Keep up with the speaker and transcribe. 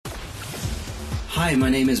Hi,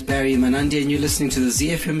 my name is Barry Manandi and you're listening to the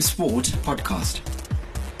ZiFM Sport podcast.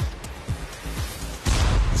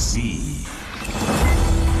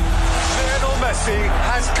 Lionel Messi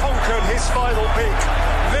has conquered his final peak.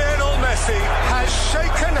 Lionel Messi has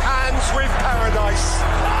shaken hands with paradise.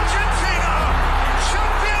 Argentina,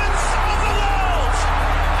 champions of the world,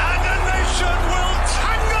 and the nation will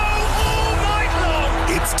tango all night long.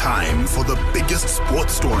 It's time for the biggest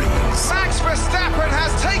sports stories. Max Verstappen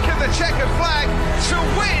has taken the checkered flag to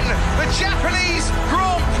win the Japanese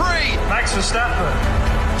Grand Prix. Max Verstappen,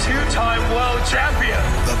 two-time world champion.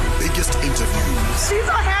 The biggest interviews. These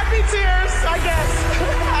are happy tears, I guess.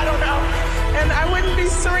 I don't know. And I wouldn't be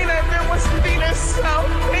Serena if there wasn't Venus. So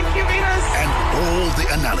thank you, Venus. And all the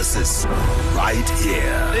analysis right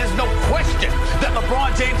here. There's no question that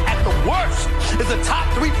LeBron James, at the worst, is a top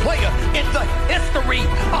 3 player in the history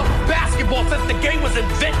of basketball since the game was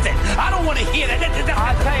invented. I don't want to hear that.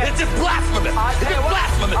 It's just blasphemous. It's just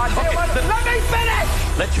blasphemous. Okay, let me finish.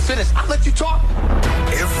 Let you finish. I'll let you talk.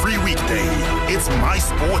 Every weekday, it's my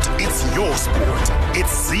sport, it's your sport.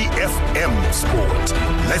 It's ZiFM Sport.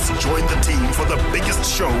 Let's join the team for the biggest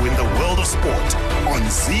show in the world of sport on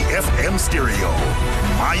ZiFM Stereo.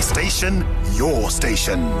 My station, your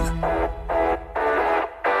station.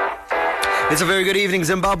 It's a very good evening,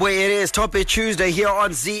 Zimbabwe. It is Topic Tuesday here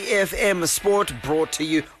on ZiFM Sport, brought to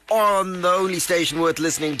you on the only station worth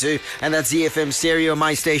listening to, and that's ZiFM Stereo,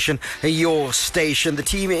 my station, your station. The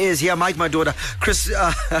team is here. Mike, my daughter, Chris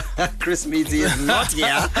Meadsy is not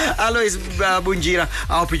here. Alois Bunjira,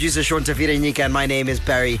 our producer, Sean Tafira Nyika, and my name is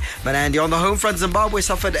Barry Manandi. On the home front, Zimbabwe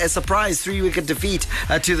suffered a surprise 3-wicket defeat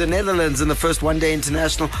to the Netherlands in the first one-day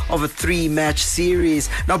international of a 3-match series.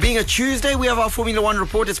 Now, being a Tuesday, we have our Formula One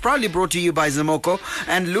report. It's proudly brought to you by Zimoko,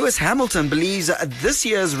 and Lewis Hamilton believes this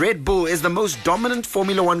year's Red Bull is the most dominant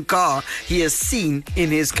Formula One car he has seen in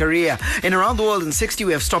his career. In Around the World in 60,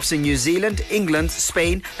 we have stops in New Zealand, England,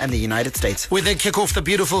 Spain, and the United States. We then kick off the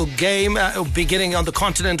beautiful game beginning on the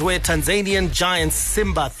continent where Tanzanian giants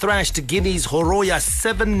Simba thrashed Guinea's Horoya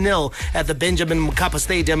 7-0 at the Benjamin Mkapa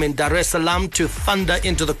Stadium in Dar es Salaam to thunder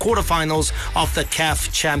into the quarterfinals of the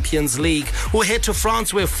CAF Champions League. We'll head to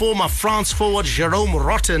France where former France forward Jerome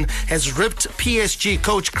Rothen has ripped PSG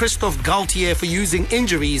coach Christophe Galtier for using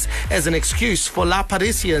injuries as an excuse for La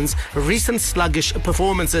Parisians' recent sluggish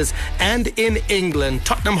performances. And in England,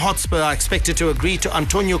 Tottenham Hotspur are expected to agree to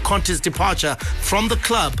Antonio Conte's departure from the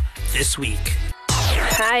club this week.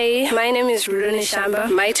 Hi, my name is Rudoni Shamba,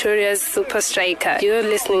 Maitoria's super striker. You're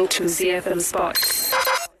listening to ZiFM Sport.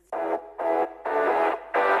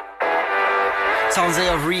 Sounds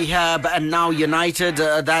of rehab and now United.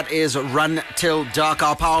 That is Run Till Dark.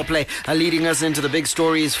 Our power play leading us into the big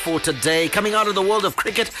stories for today. Coming out of the world of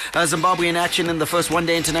cricket, Zimbabwe in action in the first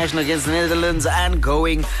one-day international against the Netherlands and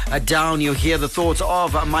going down. You'll hear the thoughts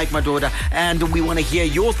of Mike Madoda, and we want to hear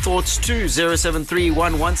your thoughts too.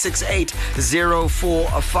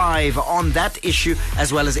 0731-168-045 on that issue,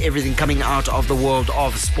 as well as everything coming out of the world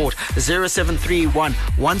of sport.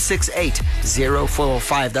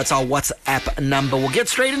 0731-168-045. That's our WhatsApp number. We'll get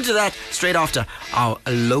straight into that straight after our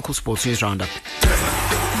local sports news roundup.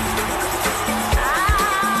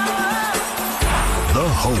 The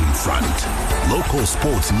Home Front. Local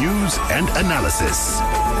sports news and analysis.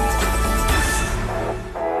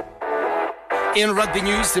 In rugby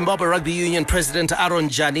news, Zimbabwe Rugby Union President Aaron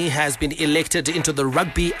Jani has been elected into the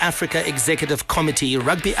Rugby Africa Executive Committee.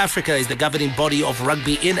 Rugby Africa is the governing body of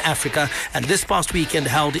rugby in Africa, and this past weekend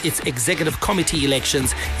held its Executive Committee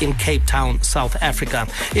elections in Cape Town, South Africa.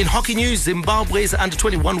 In hockey news, Zimbabwe's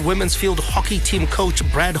under-21 women's field hockey team coach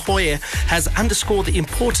Brad Hoyer has underscored the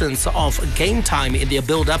importance of game time in their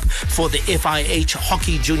build-up for the FIH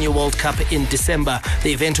Hockey Junior World Cup in December.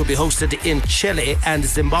 The event will be hosted in Chile, and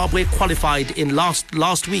Zimbabwe qualified in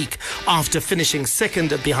last week after finishing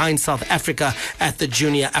second behind South Africa at the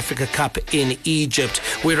Junior Africa Cup in Egypt.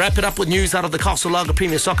 We wrap it up with news out of the Castle Lager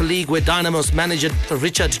Premier Soccer League, where Dynamo's manager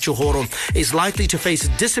Richard Chihoro is likely to face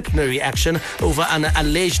disciplinary action over an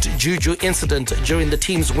alleged juju incident during the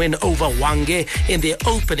team's win over Hwange in their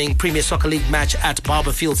opening Premier Soccer League match at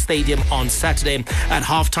Barberfield Stadium on Saturday. At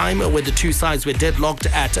halftime, where the two sides were deadlocked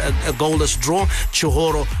at a goalless draw,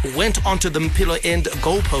 Chihoro went onto the Mpilo end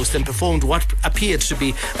goalpost and performed what appeared to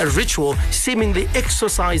be a ritual, seemingly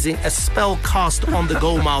exorcising a spell cast on the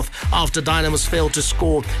goalmouth after Dynamos failed to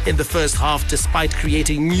score in the first half despite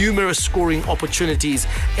creating numerous scoring opportunities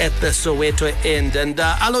at the Soweto end. And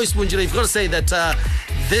Alois Bunjira, you've got to say that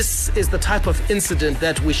this is the type of incident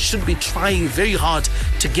that we should be trying very hard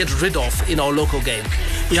to get rid of in our local game.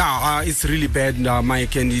 Yeah, it's really bad,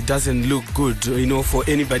 Mike, and it doesn't look good, for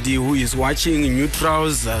anybody who is watching,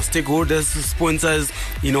 neutrals, stakeholders, sponsors,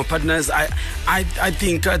 partners. I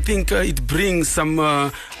think it brings some,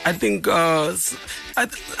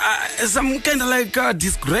 some kind of like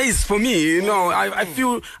disgrace for me. I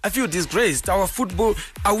feel disgraced. Our football,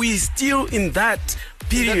 are we still in that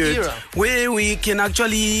period where we can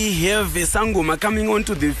actually have a sangoma coming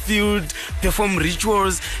onto the field, perform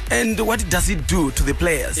rituals, and what does it do to the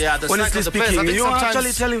players? Yeah, honestly speaking, you're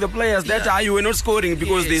actually telling the players that you were not scoring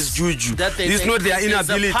because there's juju. It's not their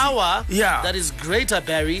inability. There's a power that is greater,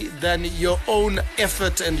 Barry, than your own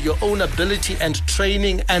effort and your own ability and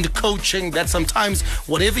training and coaching. That sometimes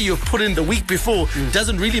whatever you put in the week before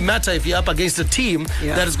doesn't really matter if you're up against a team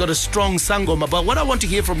that has got a strong sangoma. But what I want to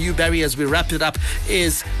hear from you, Barry, as we wrap it up, is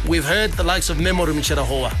we've heard the likes of Memory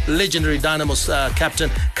Mkapa, legendary Dynamo's captain,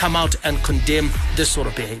 come out and condemn this sort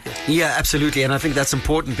of behavior. Yeah, absolutely, and I think that's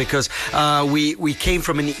important because we came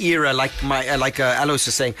from an era like Alois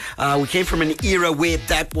was saying. We came from an era where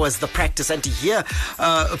that was the practice, and to hear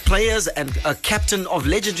players and a captain of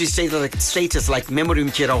legendary status like Memory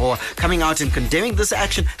Mkapa coming out and condemning this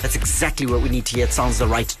action, that's exactly what we need to hear. It sounds the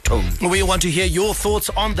right tone. We want to hear your thoughts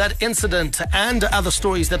on that incident and other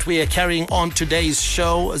stories that we are carrying on today's show.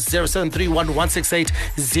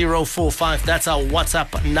 0731-168-045. That's our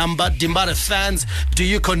WhatsApp number. Dimbara fans, do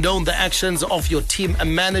you condone the actions of your team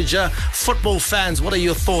and manager? Football fans, what are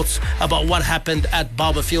your thoughts about what happened at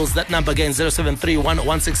Barber Fields? That number again,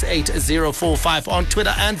 0731-168-045. On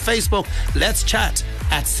Twitter and Facebook, let's chat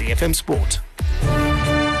at CFM Sport.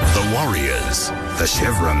 The Warriors, the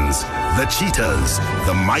Chevrons, the Cheetahs,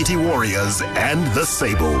 the Mighty Warriors, and the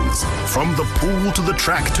Sables. From the pool to the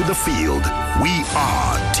track to the field, we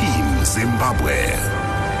are Team Zimbabwe.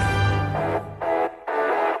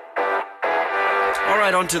 All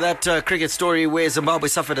right, on to that cricket story where Zimbabwe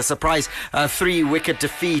suffered a surprise 3-wicket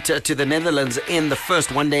defeat to the Netherlands in the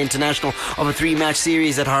first one-day international of a 3-match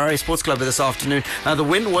series at Horoya Sports Club this afternoon. The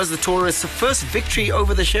win was the tourists' first victory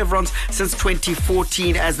over the Chevrons since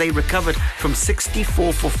 2014 as they recovered from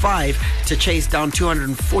 64 for 5 to chase down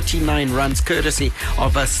 249 runs courtesy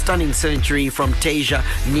of a stunning century from Teja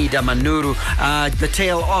Nida Manuru. The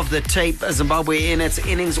tail of the tape, Zimbabwe in its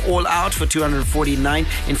innings all out for 249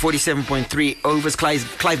 in 47.3 overs.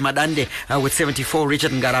 Clive Madande with 74,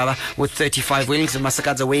 Richard Ngarava with 35, Wellington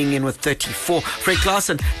Masakadza weighing in with 34, Fred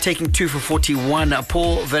Klaassen taking 2 for 41,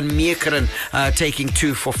 Paul van Meekeren taking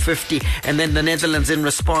 2 for 50, and then the Netherlands in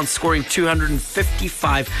response scoring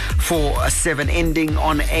 255 for 7, ending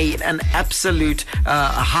on an absolute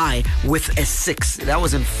high with a 6. That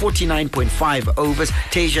was in 49.5 overs.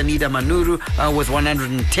 Teja Nida Manuru with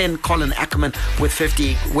 110, Colin Ackerman with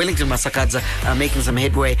 50, Wellington Masakadza making some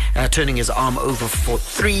headway, turning his arm over for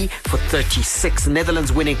 3 for 36.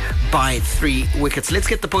 Netherlands winning by 3 wickets. Let's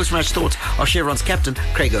get the post-match thoughts of Chevron's captain,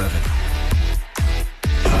 Craig Irvin.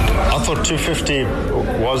 I thought 250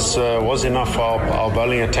 was enough for our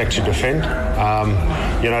bowling attack to defend.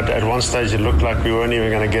 At one stage it looked like we weren't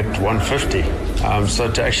even going to get 150.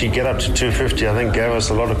 So to actually get up to 250, I think gave us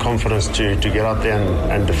a lot of confidence to get out there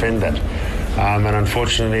and defend that. And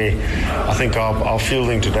unfortunately, I think our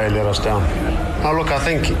fielding today let us down. Now, look, I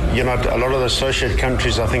think a lot of the associate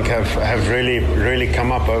countries I think have really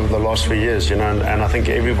come up over the last few years. And I think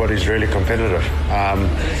everybody's really competitive.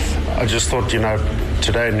 I just thought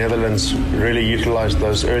today Netherlands really utilised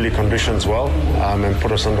those early conditions well and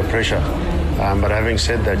put us under pressure. But having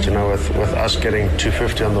said that, with us getting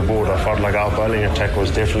 250 on the board, I felt like our bowling attack was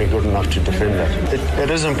definitely good enough to defend that. It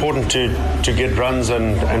is important to get runs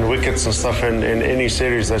and wickets and stuff in any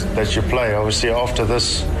series that you play. Obviously, after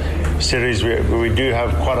this series, we do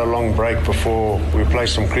have quite a long break before we play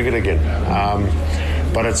some cricket again.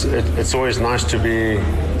 But it's always nice to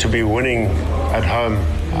be winning at home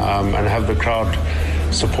and have the crowd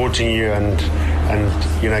supporting you and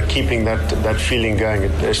keeping that feeling going,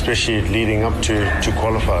 especially leading up to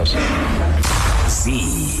qualifiers.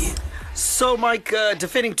 So, Mike,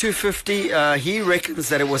 defending 250, he reckons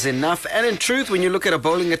that it was enough. And in truth, when you look at a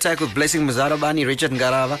bowling attack with Blessing Muzarabani, Richard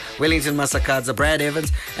Ngarava, Wellington Masakadza, Brad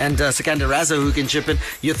Evans, and Sikander Raza who can chip in,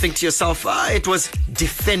 you think to yourself, it was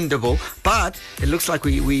defendable, but it looks like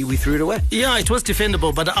we threw it away. Yeah, it was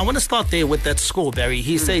defendable, but I want to start there with that score, Barry.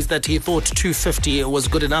 He says that he thought 250 was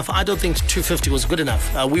good enough. I don't think 250 was good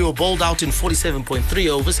enough. We were bowled out in 47.3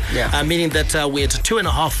 overs, meaning that we had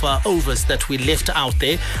 2.5 overs that we left out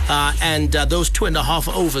there, and and those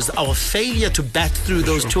 2.5 overs, our failure to bat through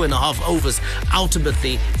those 2.5 overs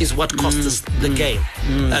ultimately is what cost us the game.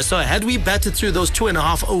 So had we batted through those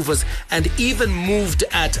 2.5 overs and even moved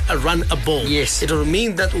at a run a ball, yes, it would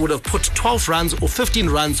mean that we would have put 12 runs or 15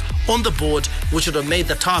 runs on the board, which would have made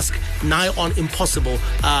the task nigh on impossible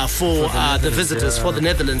for the visitors, for the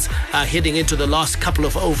Netherlands, heading into the last couple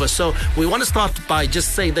of overs. So we want to start by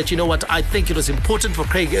just saying that, you know what, I think it was important for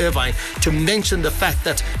Craig Irvine to mention the fact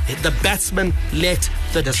that the batsman let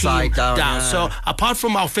the team down. So apart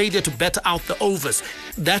from our failure to bat out the overs,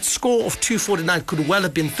 that score of 249 could well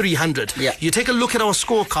have been 300. You take a look at our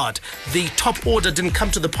scorecard, the top order didn't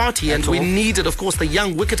come to the party, and we needed, of course, the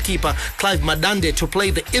young wicketkeeper Clive Madande to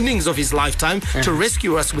play the innings of his lifetime to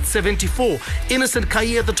rescue us with 74. Innocent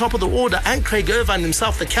Kaye at the top of the order, and Craig Irvine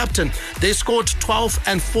himself, the captain, they scored 12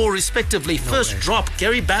 and 4 respectively. First drop,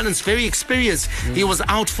 Gary Balance, very experienced, he was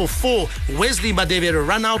out for 4. Wesley Madevere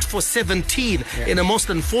ran out for 17 in a most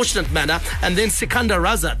unfortunate manner. And then Sikandar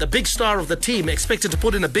Raza, the big star of the team, expected to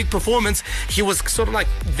put in a big performance, he was sort of like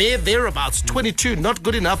thereabouts. 22, not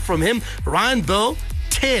good enough from him. Ryan Bell,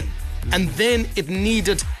 10. And then it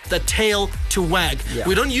needed the tail to wag.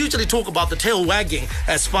 We don't usually talk about the tail wagging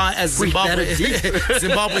as far as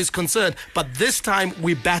Zimbabwe is concerned, but this time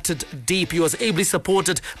we batted deep. He was ably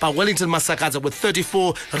supported by Wellington Masakaza with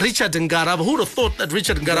 34. Richard Ngarava, who would have thought that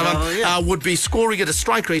Richard Ngarava would be scoring at a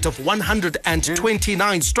strike rate of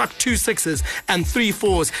 129, struck 2 sixes and 3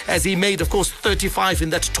 fours as he made, of course, 35 in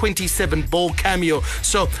that 27 ball cameo.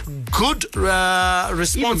 So good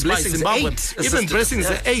response by Zimbabwe. Even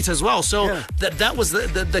Blessings 8 as well. So that was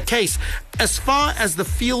the case. As far as the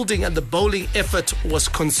fielding and the bowling effort was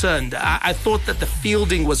concerned, I thought that the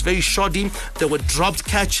fielding was very shoddy. There were dropped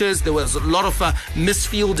catches, there was a lot of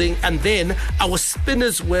misfielding, and then our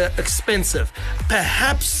spinners were expensive.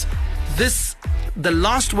 Perhaps the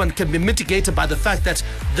last one can be mitigated by the fact that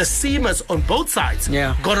the seamers on both sides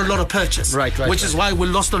got a lot of purchase, which is why we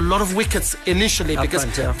lost a lot of wickets initially, because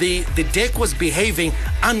the deck was behaving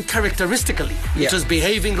uncharacteristically. It was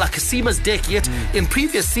behaving like a seamer's deck, yet in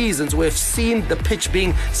previous seasons we've seen the pitch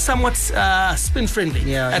being somewhat spin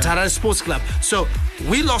friendly at Harare Sports Club. So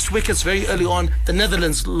we lost wickets very early on. The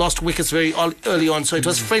Netherlands lost wickets very early on, so it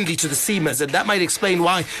was friendly to the seamers, and that might explain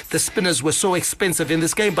why the spinners were so expensive in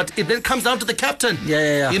this game. But it then comes down to the captain.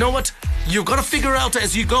 You know what? You've got to figure out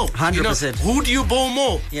as you go. 100%. You know, who do you bowl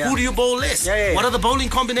more? Who do you bowl less? What are the bowling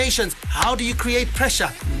combinations? How do you create pressure?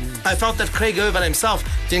 I felt that Craig Irvine himself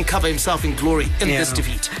didn't cover himself in glory in this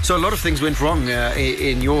defeat. So a lot of things went wrong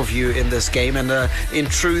in your view in this game, and in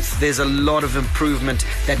truth there's a lot of improvement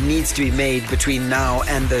that needs to be made between now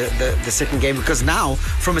and the second game, because now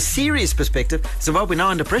from a serious perspective Zimbabwe now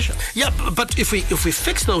under pressure. But if we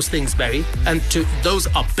fix those things, Barry, and those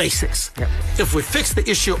are basics. If we fix the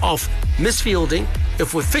issue of misfielding,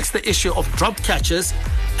 if we fix the issue of drop catches,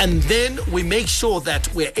 and then we make sure that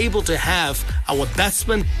we're able to have our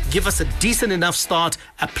batsmen give us a decent enough start,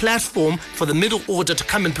 a platform for the middle order to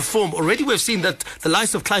come and perform. Already we've seen that the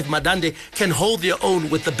likes of Clive Madande can hold their own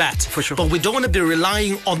with the bat. For sure. But we don't want to be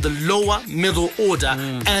relying on the lower middle order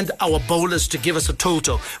and our bowlers to give us a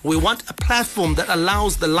total. We want a platform that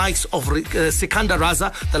allows the likes of Sikandar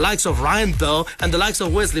Raza, the likes of Ryan Bell, and the likes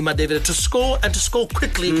of Wesley Madevere to score, and to score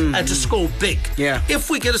quickly and to score big. If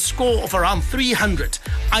we get a score of around 300,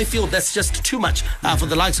 I feel that's just too much for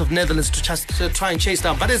the likes of Netherlands to try and chase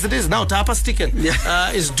down. But as it is now, Tapa Sticken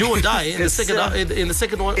is do or die in the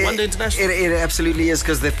second one-day international. It absolutely is,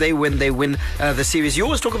 because if they win the series. You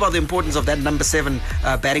always talk about the importance of that number 7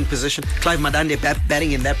 batting position. Clive Madande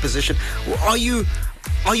batting in that position. Are you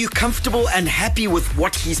comfortable and happy with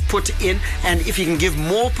what he's put in, and if he can give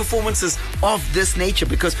more performances of this nature?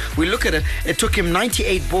 Because we look at it, it took him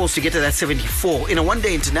 98 balls to get to that 74 in a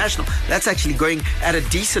one-day international. That's actually going at a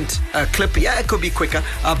decent clip. It could be quicker,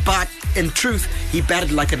 but in truth, he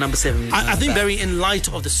batted like a number 7. I think, Barry, in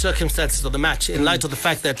light of the circumstances of the match, in light of the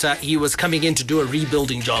fact that he was coming in to do a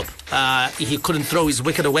rebuilding job, he couldn't throw his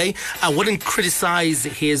wicket away. I wouldn't criticize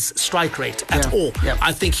his strike rate at all.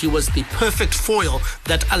 I think he was the perfect foil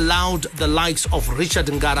that allowed the likes of Richard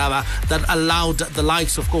Ngarava, that allowed the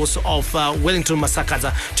likes, of course, of Wellington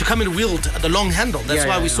Masakaza to come and wield the long handle. That's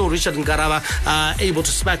why we saw Richard Ngarava able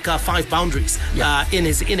to smack 5 boundaries in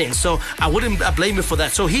his innings. So I wouldn't blame him for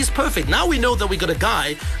that. So he's perfect. perfect. Now we know that we got a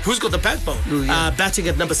guy who's got the backbone, batting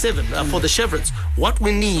at number 7 for the Chevrons. What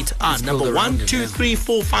we need are number 1, 2, 3,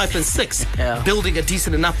 4, 5, and 6. Building a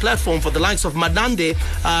decent enough platform for the likes of Madande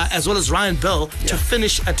as well as Ryan Bell to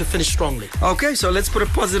finish strongly. Okay, so let's put a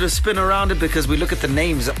positive spin around it, because we look at the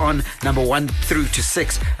names on number 1 through to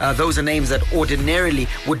 6. Those are names that ordinarily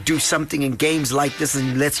would do something in games like this,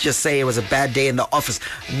 and let's just say it was a bad day in the office.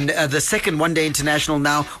 The second one-day international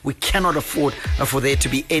now, we cannot afford for there to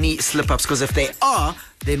be any slip-ups, because if they are,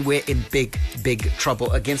 then we're in big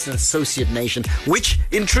trouble against an associate nation, which,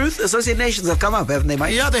 in truth, associate nations have come up, haven't they,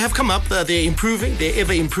 Mike? Yeah, they have come up. They're improving. They're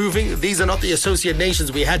ever improving. These are not the associate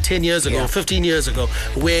nations we had 10 years ago, 15 years ago,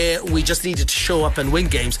 where we just needed to show up and win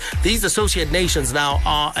games. These associate nations now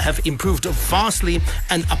have improved vastly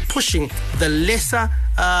and are pushing the lesser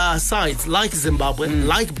sides like Zimbabwe,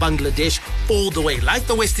 like Bangladesh, all the way. Like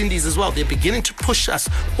the West Indies as well. They're beginning to push us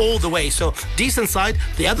all the way. So, decent side.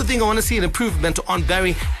 The other thing I want to see an improvement on,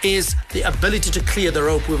 Barry, is the ability to clear the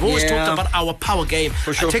rope. We've always talked about our power game.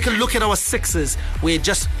 For sure. Take a look at our sixes. We're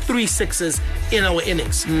just 3 sixes in our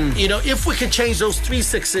innings. You know, if we can change those 3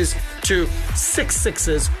 sixes to 6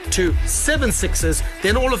 sixes to 7 sixes,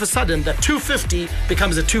 then all of a sudden that 250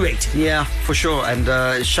 becomes a 280. Yeah, for sure. And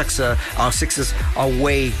shucks, our sixes are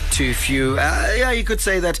way too few. You could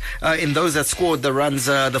say that in those that scored the runs,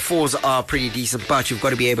 the 4s are pretty decent, but you've got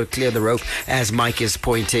to be able to clear the rope, as Mike is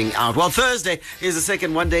pointing out. Well, Thursday is the second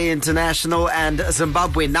one-day international, and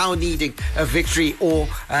Zimbabwe now needing a victory or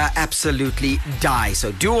absolutely die.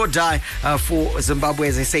 So do or die for Zimbabwe,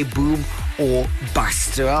 as they say, boom or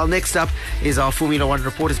bust. Well, next up is our Formula 1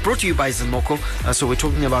 report. It's brought to you by Zimoko. So we're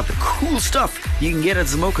talking about the cool stuff you can get at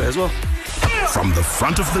Zimoko as well. From the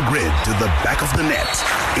front of the grid to the back of the net,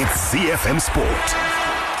 it's ZiFM Sport.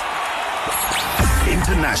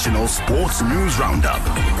 International Sports News Roundup,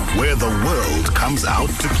 where the world comes out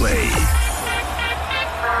to play.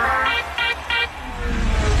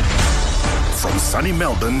 From sunny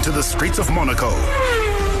Melbourne to the streets of Monaco,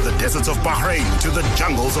 the deserts of Bahrain to the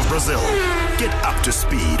jungles of Brazil, get up to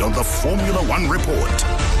speed on the Formula 1 report.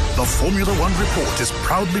 The Formula 1 report is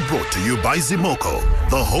proudly brought to you by Zimoko,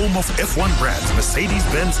 the home of F1 brands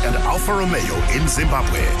Mercedes-Benz and Alfa Romeo in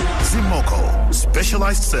Zimbabwe. Zimoko,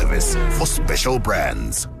 specialized service for special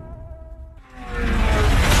brands.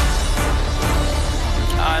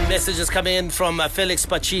 Messages come in from Felix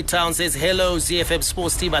Pachita, says, hello, ZFM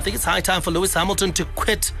Sports team. I think it's high time for Lewis Hamilton to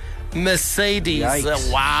quit Mercedes.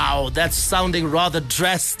 Wow, that's sounding rather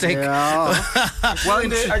drastic. That's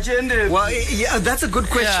a good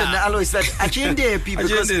question, Alois. That agenda,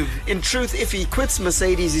 because in truth, if he quits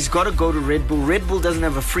Mercedes, he's got to go to Red Bull. Red Bull doesn't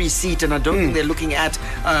have a free seat, and I don't think they're looking at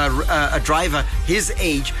a driver his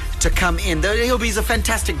age to come in. He's a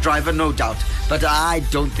fantastic driver, no doubt, but I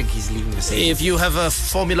don't think he's leaving Mercedes. If you have a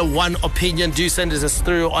Formula 1 opinion, do send us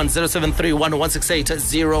through on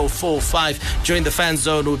 0731-168-045. During the fan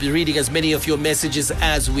zone, we'll be reading as many of your messages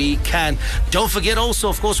as we can. Don't forget also,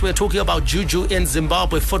 of course, we're talking about Juju in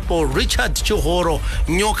Zimbabwe football. Richard Chihoro,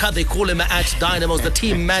 Nyoka, they call him at Dynamos, the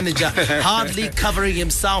team manager, hardly covering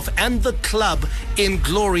himself and the club in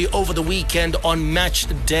glory over the weekend on match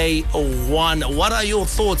day 1. What are your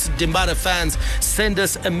thoughts, Dimbara fans? Send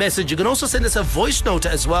us a message. You can also send us a voice note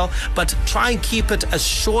as well, but try and keep it as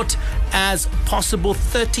short as possible,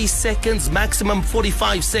 30 seconds, maximum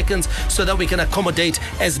 45 seconds, so that we can accommodate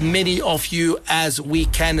as many of you as we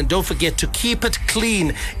can. And don't forget to keep it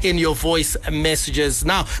clean in your voice messages.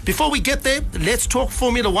 Now, before we get there, let's talk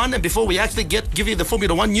Formula 1. And before we actually give you the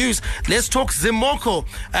Formula 1 news, let's talk Zimoko.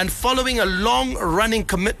 And following a long-running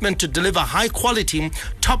commitment to deliver high-quality,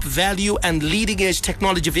 top value and leading-edge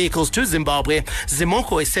technology vehicles to Zimbabwe,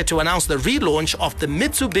 Zimoko is set to announce the relaunch of the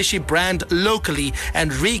Mitsubishi brand locally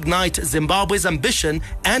and reignite Zimbabwe's ambition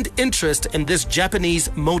and interest in this Japanese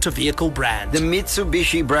motor vehicle brand. The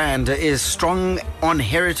Mitsubishi brand is strong on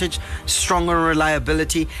heritage, strong on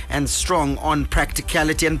reliability, and strong on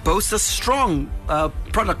practicality, and boasts a strong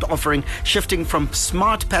product offering, shifting from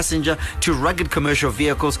smart passenger to rugged commercial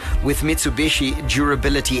vehicles with Mitsubishi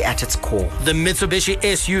durability at its core. The Mitsubishi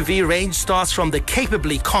SUV range starts from the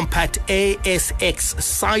capably compact ASX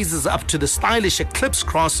sizes up to the stylish Eclipse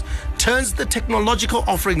Cross, turns the technological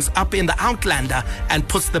offerings up in the Outlander, and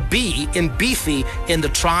puts the B in beefy in the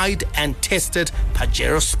tried and tested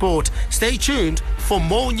Pajero Sport. Stay tuned for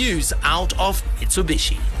more news out of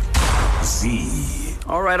Mitsubishi. Z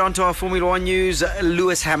All right, on to our Formula One news.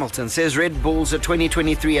 Lewis Hamilton says Red Bull's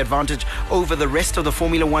 2023 advantage over the rest of the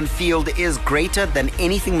Formula One field is greater than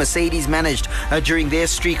anything Mercedes managed during their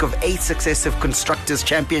streak of 8 successive Constructors'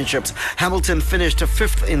 Championships. Hamilton finished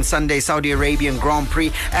 5th in Sunday's Saudi Arabian Grand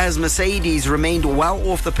Prix as Mercedes remained well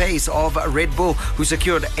off the pace of Red Bull, who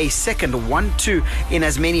secured a second 1-2 in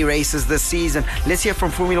as many races this season. Let's hear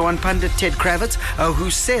from Formula One pundit Ted Kravitz,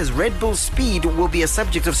 who says Red Bull's speed will be a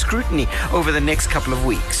subject of scrutiny over the next couple of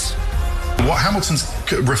weeks. What Hamilton's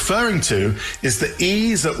referring to is the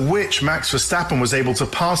ease at which Max Verstappen was able to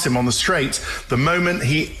pass him on the straight the moment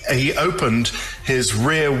he opened his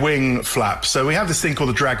rear wing flap. So we have this thing called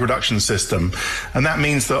the drag reduction system, and that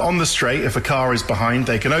means that on the straight, if a car is behind,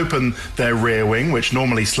 they can open their rear wing, which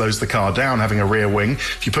normally slows the car down, having a rear wing.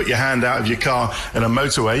 If you put your hand out of your car in a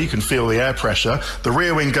motorway, you can feel the air pressure. The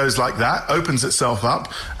rear wing goes like that, opens itself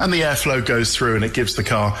up, and the airflow goes through, and it gives the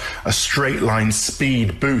car a straight line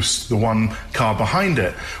speed boost, the one car behind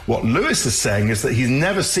it. What Lewis is saying is that he's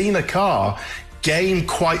never seen a car gain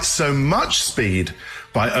quite so much speed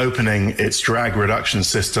by opening its drag reduction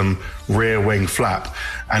system rear wing flap,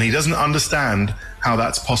 and he doesn't understand how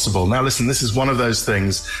that's possible. Now listen, this is one of those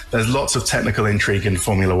things. There's lots of technical intrigue in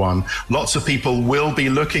Formula One. Lots of people will be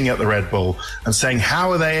looking at the Red Bull and saying,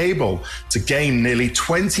 how are they able to gain nearly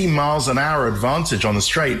 20 miles an hour advantage on the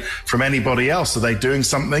straight from anybody else? Are they doing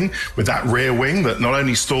something with that rear wing that not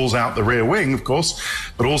only stalls out the rear wing, of course,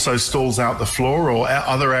 but also stalls out the floor or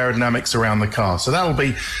other aerodynamics around the car? So that'll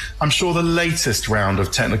be, I'm sure, the latest round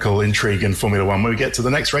of technical intrigue in Formula One when we get to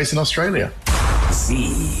the next race in Australia.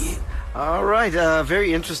 All right,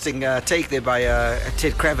 very interesting take there by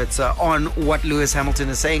Ted Kravitz on what Lewis Hamilton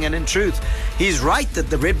is saying. And in truth, he's right that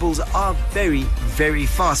the Red Bulls are very, very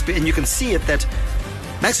fast. And you can see it that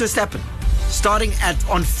Max Verstappen, starting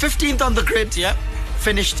on 15th on the grid,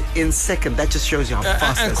 finished in second. That just shows you how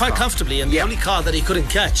fast and quite comfortably. And the only car that he couldn't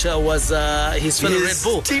catch was his fellow Red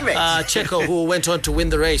Bull teammate Checo, who went on to win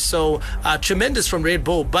the race. So tremendous from Red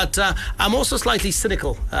Bull. But I'm also slightly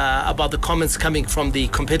cynical about the comments coming from the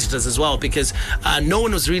competitors as well, because no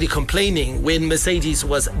one was really complaining when Mercedes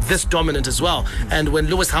was this dominant as well, and when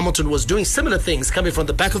Lewis Hamilton was doing similar things, coming from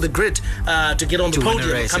the back of the grid to get on the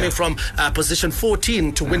podium, coming from position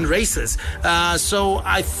 14 to win races. So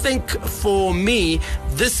I think for me,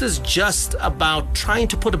 this is just about trying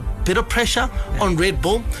to put a bit of pressure on Red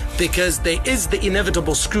Bull, because there is the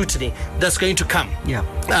inevitable scrutiny that's going to come.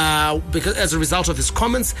 Because as a result of his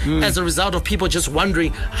comments, as a result of people just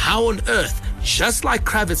wondering how on earth, just like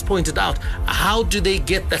Kravitz pointed out, how do they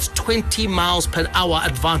get that 20 miles per hour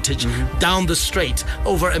advantage down the straight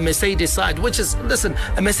over a Mercedes side, which is, listen,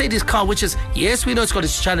 a Mercedes car, which is, yes, we know it's got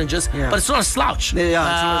its challenges, but it's not a slouch.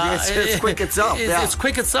 It's quick itself. It's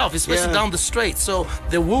quick itself, especially down the straight. So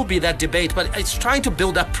there will be that debate, but it's trying to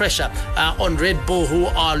build up pressure on Red Bull, who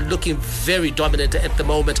are looking very dominant at the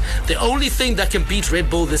moment. The only thing that can beat Red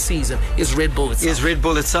Bull this season is Red Bull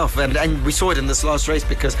itself. And we saw it in this last race,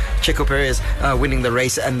 because Checo Perez winning the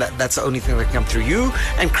race, and that's the only thing that can come through. You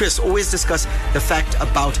and Chris always discuss the fact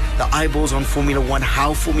about the eyeballs on Formula One,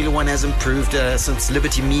 how Formula One has improved since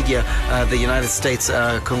Liberty Media, the United States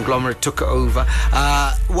conglomerate, took over.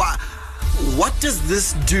 What does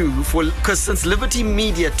this do for, because since Liberty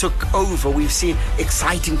Media took over, we've seen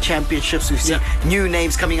exciting championships, we've seen new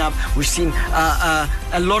names coming up, we've seen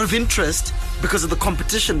a lot of interest because of the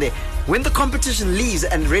competition there. When the competition leaves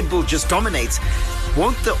and Red Bull just dominates,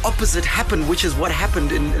 won't the opposite happen, which is what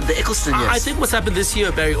happened in the Eccleston years? I think what's happened this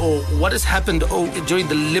year, Barry, or what has happened during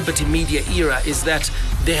the Liberty Media era, is that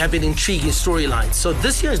there have been intriguing storylines. So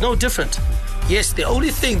this year is no different. Yes, the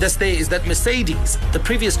only thing that's there is that Mercedes, the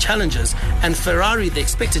previous challengers, and Ferrari, the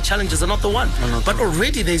expected challengers, are not the one. But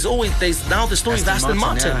already there's now the story of Aston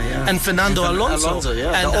Martin and Fernando Alonso.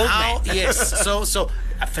 And how, so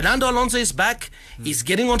Fernando Alonso is back. He's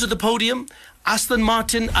getting onto the podium. Aston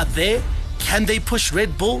Martin are there. Can they push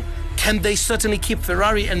Red Bull? Can they certainly keep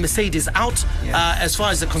Ferrari and Mercedes out as far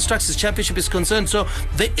as the Constructors' Championship is concerned? So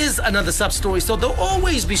there is another sub-story. So there'll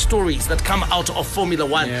always be stories that come out of Formula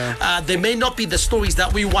One. They may not be the stories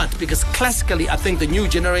that we want, because classically, I think the new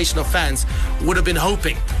generation of fans would have been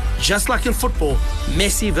hoping, just like in football,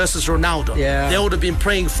 Messi versus Ronaldo. They would have been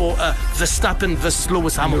praying for Verstappen versus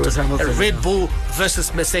Lewis Hamilton, Red Bull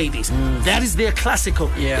versus Mercedes. That is their classical.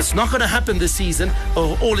 It's not going to happen this season,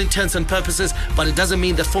 for all intents and purposes, but it doesn't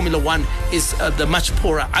mean that Formula One is the much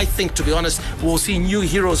poorer. I think, to be honest, we'll see new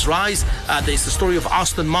heroes rise. There's the story of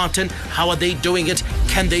Aston Martin. How are they doing it?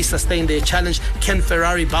 Can they sustain their challenge? Can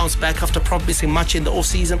Ferrari bounce back after promising much in the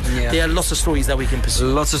off-season? There are lots of stories that we can pursue.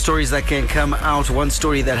 Lots of stories that can come out. One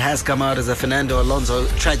story that has has come out as a Fernando Alonso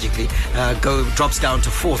tragically drops down to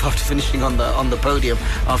 4th after finishing on the podium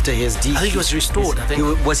after his defeat. I think he was restored.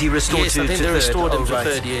 Was he restored yes, to I think to they third? restored him to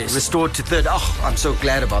third, yes. Restored to third. Oh, I'm so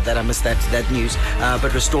glad about that. I missed that news.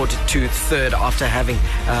 But restored to third after having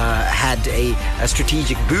had a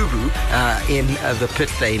strategic boo-boo in the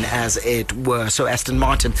pit lane, as it were. So Aston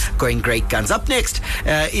Martin going great guns. Up next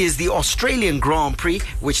is the Australian Grand Prix,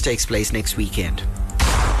 which takes place next weekend.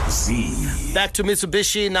 Back to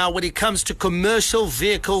Mitsubishi. Now, when it comes to commercial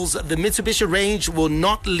vehicles, the Mitsubishi range will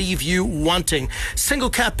not leave you wanting. Single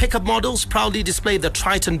cab pickup models proudly display the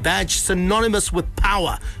Triton badge, synonymous with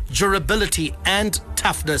power, durability and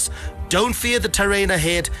toughness. Don't fear the terrain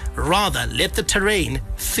ahead, rather let the terrain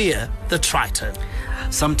fear the Triton.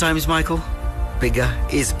 Sometimes, Michael, bigger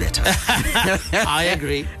is better. I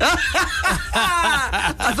agree.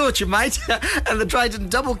 I thought you might. And the Triton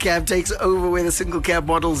double cab takes over where the single cab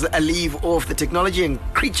models leave off. The technology and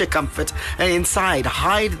creature comfort inside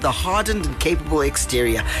hide the hardened and capable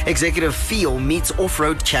exterior. Executive feel meets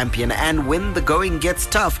off-road champion, and when the going gets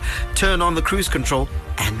tough, turn on the cruise control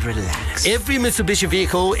and relax. Every Mitsubishi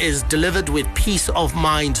vehicle is delivered with peace of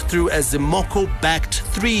mind through a Zimoko-backed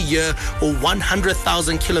 3-year or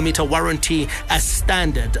 100,000 kilometer warranty as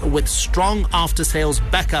standard, with strong after-sales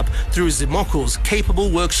backup through Zimoko's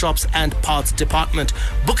capable workshops and parts department.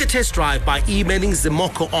 Book a test drive by emailing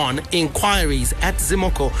Zimoko on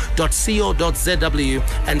inquiries@zimoko.co.zw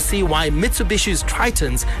and see why Mitsubishi's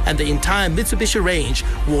Tritons and the entire Mitsubishi range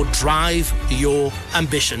will drive your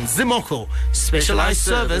ambition. Zimoko, specialized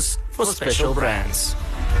service for special brands.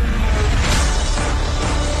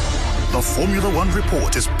 The Formula One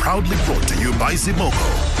Report is proudly brought to you by Zimoko,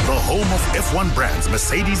 the home of F1 brands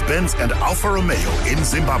Mercedes-Benz and Alfa Romeo in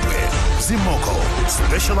Zimbabwe. Zimoko,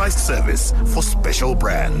 specialized service for special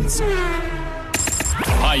brands.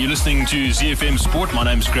 Hi, you're listening to ZiFM Sport. My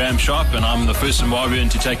name's Graham Sharp, and I'm the first Zimbabwean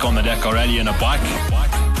to take on the Dakar Rally in a bike.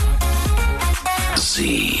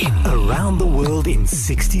 Z. Around the world in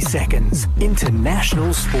 60 seconds.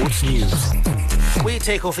 International sports news. We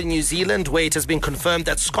take off in New Zealand, where it has been confirmed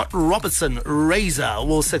that Scott Robertson Razor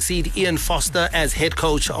will succeed Ian Foster as head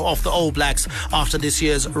coach of the All Blacks after this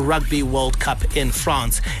year's Rugby World Cup in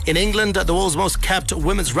France. In England, the world's most capped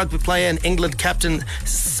women's rugby player and England captain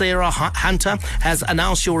Sarah Hunter has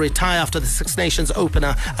announced she'll retire after the Six Nations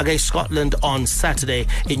opener against Scotland on Saturday.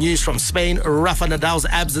 In news from Spain, Rafa Nadal's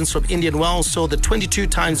absence from Indian Wells saw the 22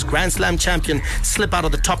 times Grand Slam champion slip out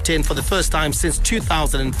of the top 10 for the first time since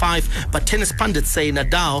 2005, but tennis pundits say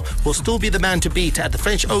Nadal will still be the man to beat at the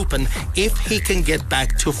French Open if he can get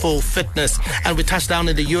back to full fitness. And we touch down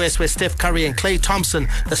in the US, where Steph Curry and Klay Thompson,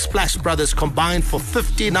 the Splash Brothers, combined for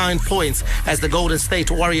 59 points as the Golden State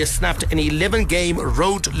Warriors snapped an 11-game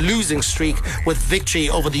road losing streak with victory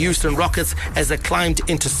over the Houston Rockets as they climbed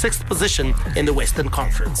into 6th position in the Western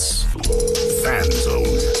Conference. Fan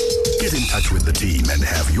Zone. Get in touch with the team and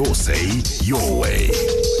have your say your way.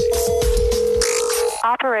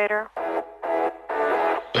 Operator.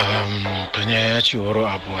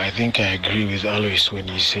 I think I agree with Alois when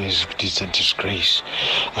he says it's a disgrace.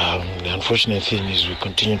 The unfortunate thing is we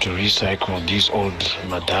continue to recycle these old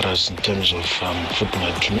Madaras in terms of football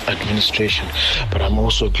administration, but I'm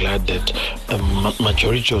also glad that a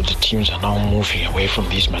majority of the teams are now moving away from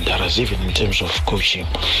these Madaras, even in terms of coaching.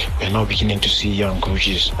 We're now beginning to see young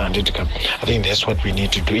coaches, and I think that's what we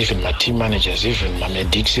need to do. Even my team managers, even my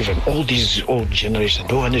medics, even all these old generations,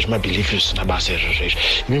 don't understand my beliefs.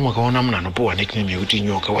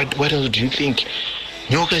 What else do you think?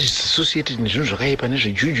 Nyoka is associated in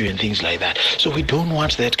juju and things like that. So we don't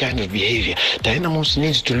want that kind of behavior. Dynamos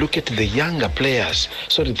needs to look at the younger players,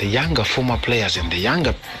 the younger former players and the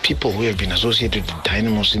younger people who have been associated with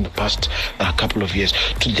Dynamos in the past couple of years,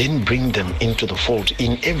 to then bring them into the fold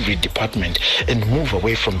in every department and move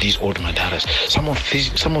away from these old Madaras. Some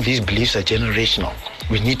of these beliefs are generational.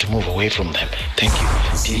 We need to move away from them. Thank you.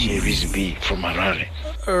 DJ Rizbi from Harare.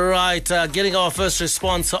 Right, getting our first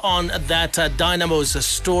response on that Dynamo's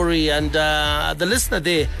story, and the listener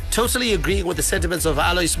there totally agreeing with the sentiments of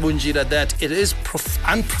Alois Munjira that it is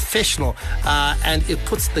unprofessional and it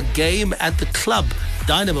puts the game and the club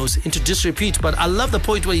Dynamos into disrepute. But I love the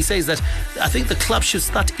point where he says that I think the club should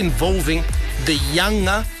start involving the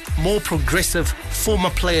younger, more progressive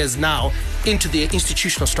former players now into their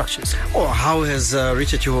institutional structures. Or how has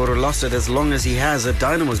Richard Chihoro lost it as long as he has at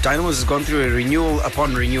Dynamos? Dynamos has gone through a renewal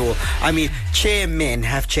upon renewal. I mean, chairmen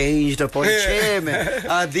have changed upon chairmen.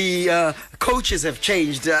 The coaches have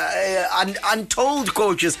changed. Untold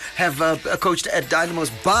coaches have coached at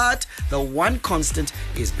Dynamos. But the one constant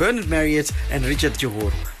is Bernard Marriott and Richard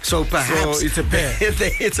Chihoro. So perhaps it's a pair.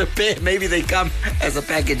 It's a pair. Maybe they come as a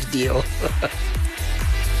package deal.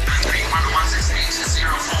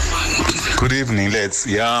 Good evening, lads.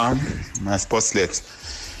 Yeah, my sports lads.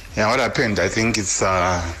 Yeah, what happened, I think it's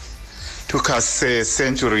took us a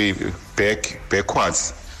century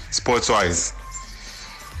backwards, sports-wise.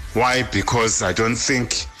 Why? Because I don't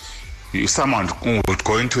think someone would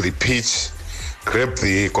go into the pitch, grab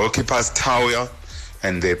the goalkeeper's towel,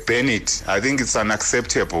 and they burn it. I think it's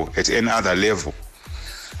unacceptable at any other level.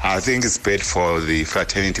 I think it's bad for the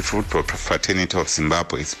football fraternity of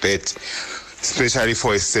Zimbabwe. It's bad, especially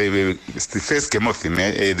for it's the first game of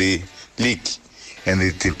the league, and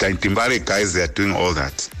the Timbare guys, they are doing all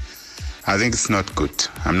that. I think it's not good.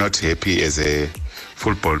 I'm not happy as a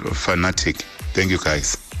football fanatic. Thank you,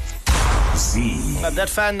 guys. That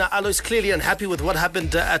fan, Alo, is clearly unhappy with what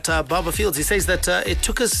happened at Barber Fields. He says that it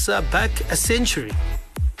took us back a century.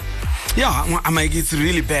 Yeah, Mike, it's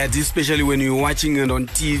really bad, especially when you're watching it on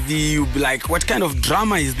TV. You be like, what kind of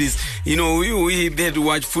drama is this? You know, you there to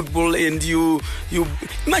watch football and you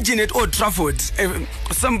imagine at Old Trafford,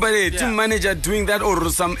 somebody, team manager doing that, or a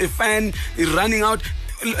fan running out.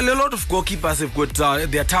 A lot of goalkeepers have got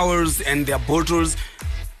their towels and their bottles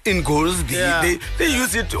in goals. They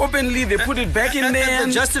use it openly, they put it back in there.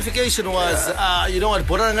 And the justification was, you know what,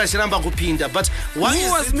 but why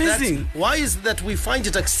is it that we find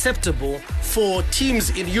it acceptable for teams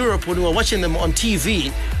in Europe, when we're watching them on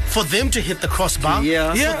TV, for them to hit the crossbar,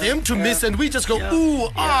 for them to miss, and we just go,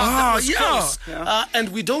 that was close. And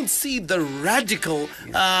we don't see the radical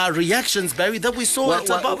reactions, Barry, that we saw at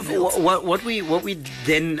Barber Fields. What we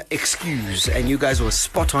then excuse, and you guys were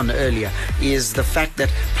spot on earlier, is the fact that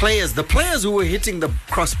the players who were hitting the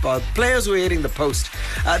crossbar, players who were hitting the post,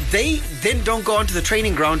 they then don't go onto the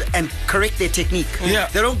training ground and correct their technique. They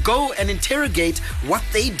don't go and interrogate what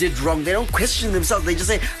they did wrong. They don't question themselves. They just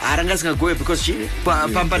say, "Aranga's gonna go here because she."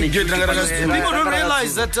 People don't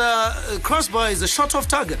realize that crossbar is a shot off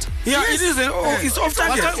target. Yeah, it is. It's off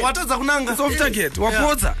target. It's off target.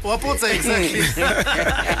 Wapotsa, exactly.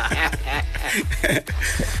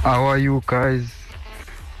 How are you guys?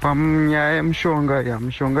 Pamnyaya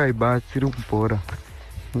mshonga ibatsiri kubhora.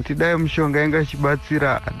 Kuti dai mshonga inga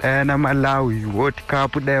chibatsira dayana Malawi World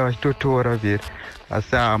Cup dai vachitotora vere.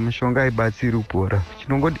 Asi mshonga ibatsiri kubhora.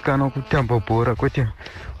 Chinongodikana kutamba bhora kwete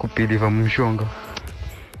kupiliva mshonga.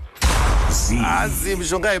 Azi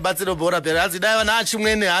mshonga ibatsiro bhora pera azi dai vana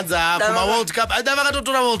chimwene hanza kuma World Cup dai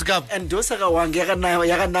vakatotora World Cup and dosaka wange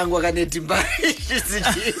yakanangwa kanetimba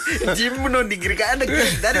ndimunoningirika, and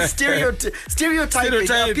that is stereotyping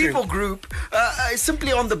a people group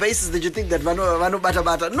simply on the basis that you think that vano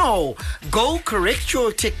bata. No, go correct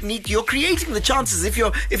your technique. You're creating the chances. If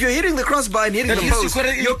you're hitting the crossbar and hitting the post,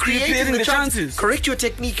 you're creating the chances. Correct your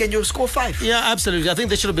technique and you'll score 5. Yeah, absolutely. I think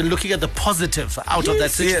they should have been looking at the positive out of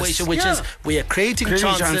that situation, which is we are creating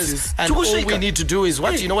chances, and all we need to do is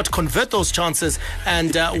convert those chances,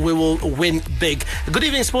 and we will win big. Good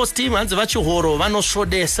evening, sports team. I am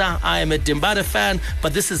a Dimbare fan,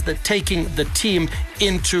 but this is taking the team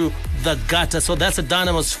into the gutter. So that's a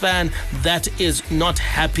Dynamos fan that is not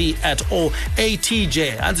happy at all.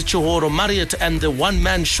 ATJ, Anzi Chihoro, Marriott, and the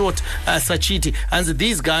one-man short Sachiti. And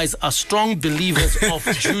these guys are strong believers of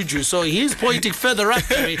Juju. So he's pointing further up,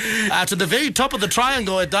 to the very top of the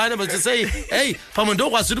triangle at Dynamos to say, hey,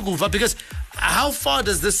 because how far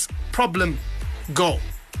does this problem go?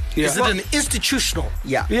 Is it an institutional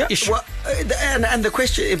issue? Well, and the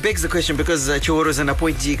question, it begs the question, because Chihoro is an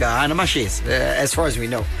appointee, as far as we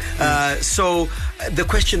know. So the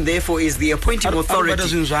question, therefore, is the appointing authority.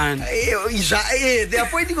 The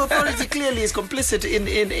appointing authority clearly is complicit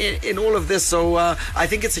in all of this. So I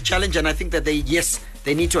think it's a challenge, and I think that they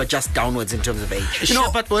need to adjust downwards in terms of age.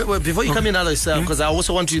 But before you come in, Alois, because I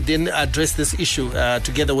also want to then address this issue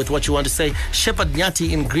together with what you want to say. Shepard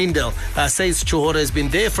Nyati in Greendale says Chihoro has been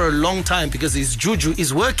there for a long time because his juju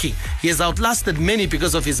is working. He has outlasted many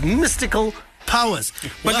because of his mystical powers.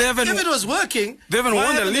 But they haven't, if it was working, they haven't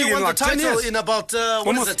won the league in like 10 years. In about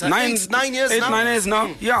almost 9 years now. 9 years now.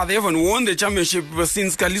 Yeah, they haven't won the championship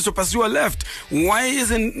since Callisto Pasua left. Why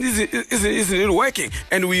isn't it working?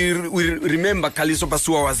 And we remember Callisto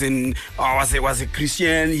Pasua was a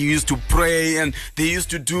Christian. He used to pray, and they used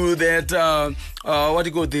to do that.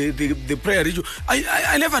 The prayer ritual.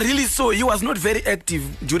 I never really saw. He was not very active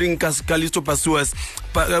during Callisto Pasua's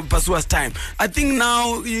time. I think now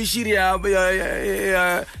now he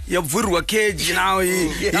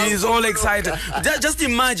is all excited. Just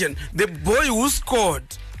imagine the boy who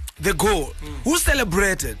scored the goal, who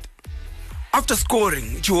celebrated after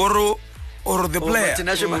scoring, Chihoro or the player.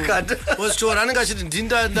 Was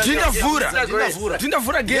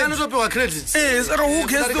Ndindavura again. Yes, who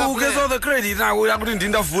gets all the credit now? We are going to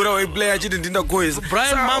Ndindavura player.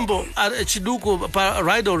 Brian Mambo Chiduku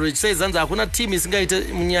Rider Ridge says hakuna team isingaite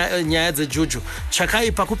nyaya dzejuju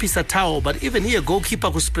chakaipa kupisa towel, but even here goalkeeper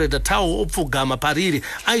could spread the towel opfugama pariri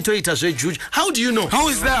aitoita zvejuju. How do you know? How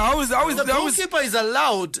is that? How is the goalkeeper is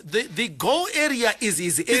allowed? The goal area is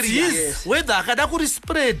his area. Whether akada kuri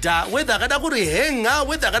spreader, whether akada kuri henga,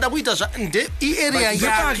 whether akada kuita area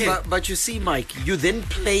yake. But you see, Mike, you then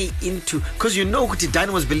play into, because you know Kuti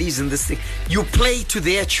Dynamos believes in this thing. You play to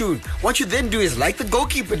their tune. What you then do is, like the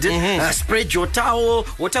goalkeeper did, spread your towel,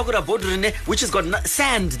 which has got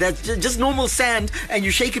sand, that's just normal sand, and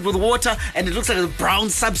you shake it with water, and it looks like a brown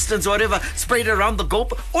substance or whatever, sprayed around the goal.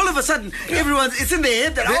 All of a sudden, it's in their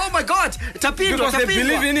head that, oh my God, Tapindwa. Because they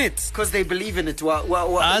believe in it. Because they believe in it.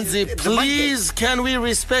 Anzi, please, can we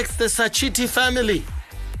respect the Sachiti family?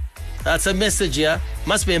 That's a message here.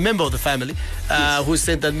 Must be a member of the family who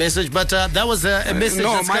sent that message. But that was a message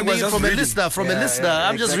that's coming in from a listener.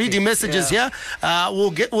 I'm just reading messages here.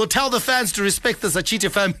 We'll tell the fans to respect the Sachiti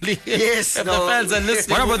family. Yes. The fans are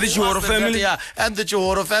listening. What about the Chihoro family? And the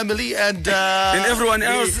Chihoro family and everyone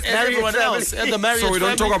else. And everyone else. And the married So we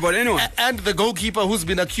don't talk about anyone. And the goalkeeper who's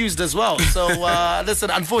been accused as well. So listen,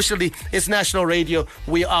 unfortunately, it's national radio.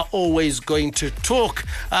 We are always going to talk.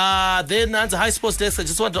 Then on the High Sports Desk, I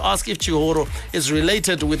just want to ask if Chihoro is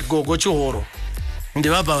related with Gogo Chihoro. Who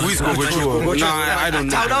is Gogo Chihoro? No, I don't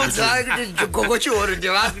know.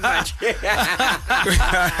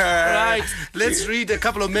 Right, let's read a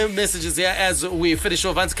couple of messages here as we finish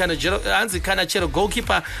off. Anzi Kanachero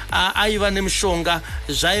goalkeeper aiva nemshonga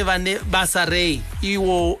zvaiva nebasa rei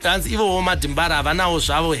ivo madimbara havanawo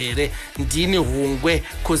zvavo here ndini hungwe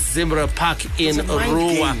kuZimbabwe Park in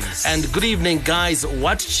Ruwa. And good evening, guys.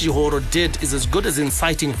 What Chihoro did is as good as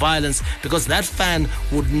inciting violence, because that fan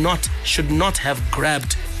should not have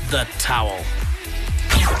grabbed the towel.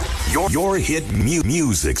 Your hit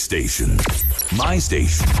music station. My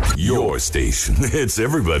station. Your station. It's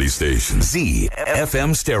everybody's station.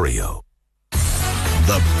 ZiFM Stereo.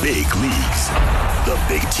 The big leagues. The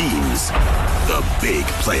big teams. The big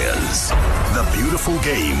players. The beautiful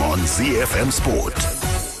game on ZiFM Sport.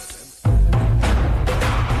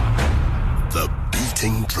 The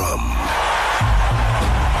beating drum.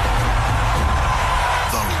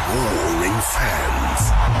 The roaring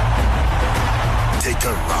fans. Take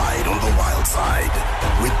a ride on the wild side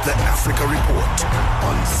with the Africa Report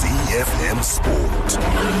on ZiFM Sport.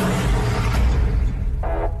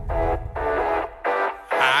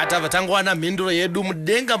 Tavatangwana minduro yedu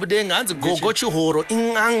mudenga hanzi Gogo Chihoro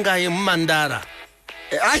inganga yemandara.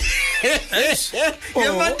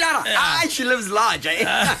 She lives large, eh?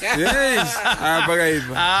 Yes.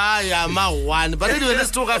 One. But anyway,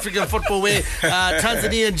 let's talk African football, where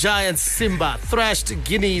Tanzanian giants Simba thrashed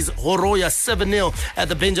Guinea's Horoya 7-0 at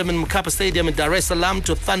the Benjamin Mkapa Stadium in Dar es Salaam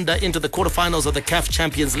to thunder into the quarterfinals of the CAF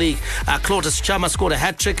Champions League. Clotus Chama scored a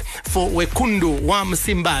hat-trick for Wekundu wa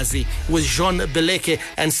Msimbazi, with Jean Beleke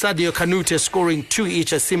and Sadio Kanute scoring 2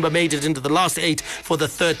 each as Simba made it into the last 8 for the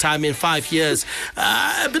third time in 5 years.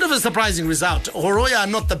 A bit of a surprising result. Horoya are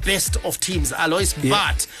not the best of teams, Alois,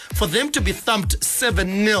 but for them to be thumped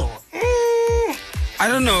 7-0. I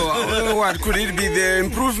don't know. What could it be? The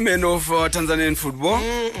improvement of Tanzanian football?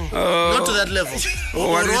 Not to that level.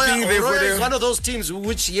 Horoya is one of those teams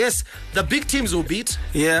which, yes, the big teams will beat.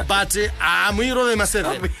 Yeah. But Amuiro Vama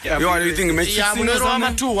 7. What do you think? Munero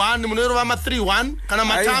Vama 2-1, Munero Vama 3-1. Kana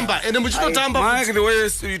Matamba. And then Muchino Tamba. Mike, the way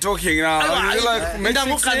you're talking now.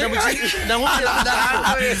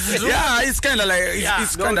 Yeah, it's kind of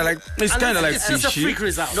like it's a freak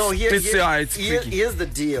result. No, here's the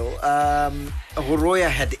deal. Horoya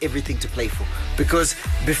had everything to play for, because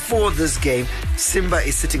before this game, Simba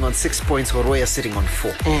is sitting on 6 points, Horoya sitting on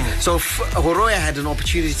 4. So Horoya had an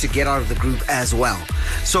opportunity to get out of the group as well.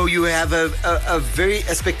 So you have a very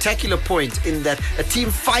spectacular point in that a team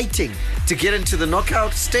fighting to get into the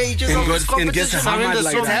knockout stages of this competition.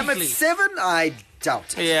 Hammered 7, I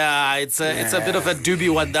doubt it. Yeah, it's a bit of a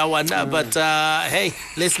doobie one, that one. But hey,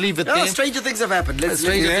 let's leave it there. Stranger things have happened.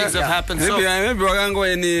 Stranger things have happened. Maybe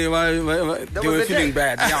they were feeling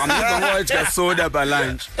bad. Yeah, I'm not going to watch a soda by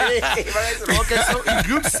lunch. Okay, so in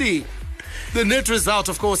Group C, the net result,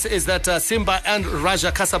 of course, is that Simba and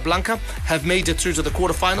Raja Casablanca have made it through to the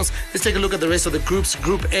quarterfinals. Let's take a look at the rest of the groups.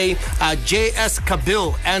 Group A, JS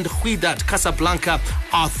Kabylie and Wydad Casablanca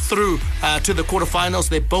are through to the quarterfinals.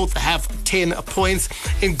 They both have 10 points.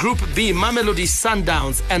 In Group B, Mamelodi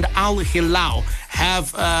Sundowns and Al Hilal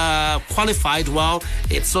have qualified. Well,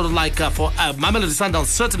 it's sort of like for Mamelodi Sundowns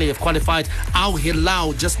certainly have qualified. Al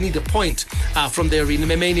Hilal just need a point from their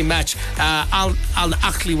remaining match. Al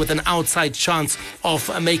Ahly with an outside chance of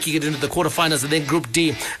making it into the quarterfinals. And then Group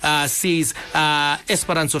D sees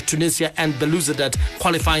Esperance of Tunisia and Belouizdad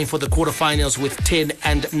qualifying for the quarterfinals with 10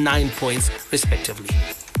 and 9 points respectively.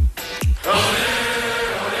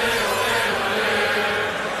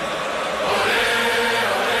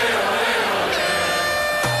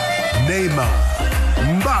 Neymar,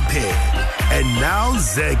 Mbappe, and now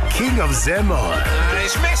the king of them all.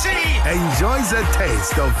 It's Messi! Enjoy the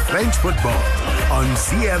taste of French football on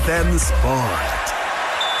ZiFM Sport.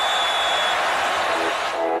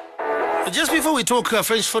 Just before we talk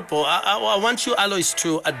French football, I want you, Alois,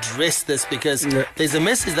 to address this, because there's a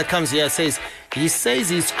message that comes here that says, he says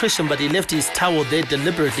he's Christian, but he left his towel there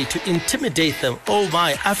deliberately to intimidate them. Oh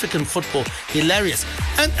my, African football, hilarious.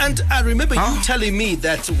 And I remember you telling me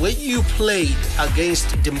that when you played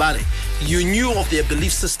against Zimbabwe, you knew of their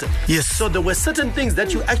belief system. Yes. So there were certain things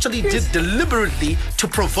that you actually did deliberately to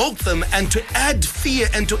provoke them and to add fear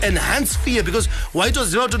and to enhance fear, because why it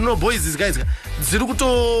was not to know, boys, these guys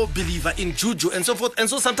believe in juju and so forth. And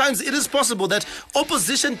so sometimes it is possible that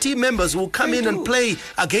opposition team members will come in and play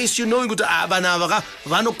against you, knowing that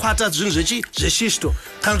vanokwata zvinhu zveshisto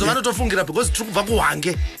kana kuti vanotofungira because tiri kubva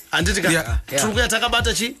kuhwange handiti tiri kuya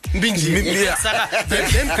takabata mbinji saka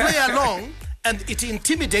then play along and it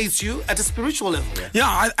intimidates you at a spiritual level.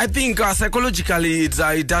 Yeah, I think psychologically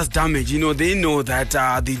it does damage. You know, they know that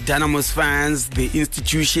the Dynamo's fans, the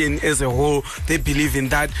institution as a whole, they believe in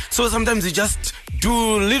that. So sometimes they just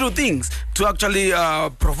do little things to actually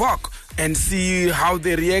provoke and see how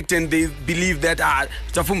they react, and they believe that I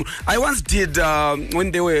once did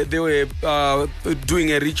when they were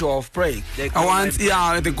doing a ritual of praying.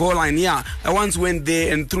 The goal line. I once went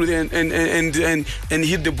there and threw and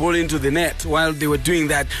hit the ball into the net while they were doing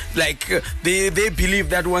that. Like they believe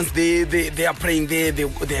that once they are praying there,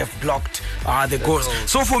 they have blocked the goals.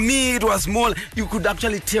 So for me, it was more, you could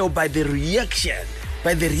actually tell by the reaction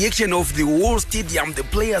of the whole stadium, the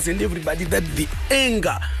players and everybody, that the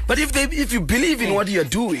anger. But if you believe in what you're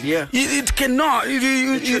doing, it cannot.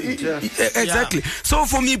 Exactly. So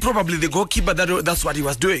for me, probably the goalkeeper, that's what he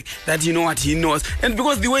was doing. That, you know what, he knows. And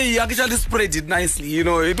because the way he actually spread it nicely, you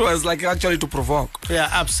know, it was like actually to provoke. Yeah,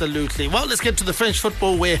 absolutely. Well, let's get to the French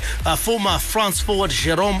football, where former France forward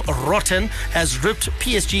Jerome Rothen has ripped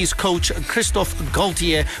PSG's coach Christophe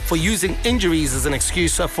Galtier for using injuries as an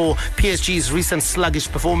excuse for PSG's recent sluggish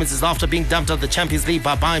performances after being dumped out of the Champions League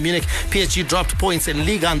by Bayern Munich. PSG dropped points in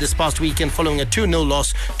Ligue 1 this past weekend following a 2-0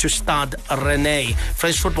 loss to Stade Rennais.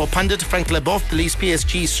 French football pundit Frank Leboeuf believes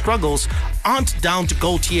PSG's struggles aren't down to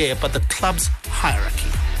Gaultier but the club's hierarchy.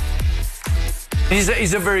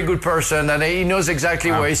 He's a very good person, and he knows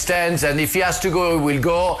exactly where he stands, and if he has to go, he will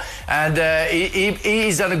go. And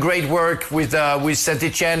he's done a great work with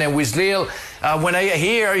Saint-Etienne and with Lille. When I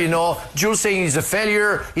hear, Jules saying he's a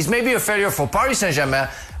failure, he's maybe a failure for Paris Saint Germain,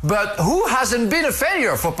 but who hasn't been a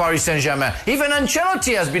failure for Paris Saint Germain? Even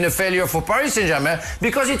Ancelotti has been a failure for Paris Saint Germain,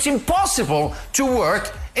 because it's impossible to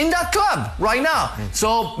work in that club right now.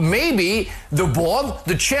 So maybe the board,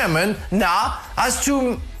 the chairman, now has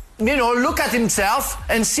to look at himself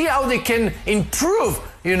and see how they can improve,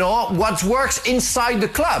 what works inside the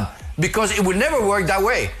club, because it will never work that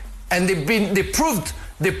way. And they proved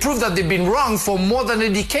that they've been wrong for more than a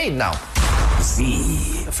decade now.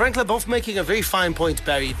 Frank Leboeuf making a very fine point,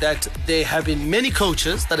 Barry, that there have been many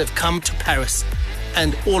coaches that have come to Paris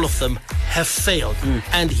and all of them have failed.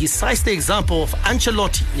 And he cites the example of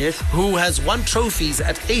Ancelotti, who has won trophies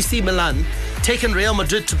at AC Milan, taken Real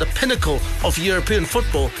Madrid to the pinnacle of European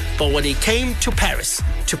football, but when he came to Paris,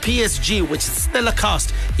 to PSG, which is stellar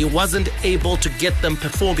cast, he wasn't able to get them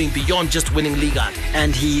performing beyond just winning Liga.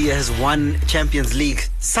 And he has won Champions League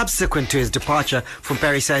subsequent to his departure from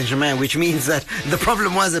Paris Saint Germain, which means that the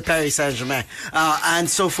problem was at Paris Saint Germain. And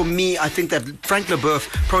so for me, I think that Frank Leboeuf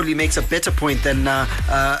probably makes a better point than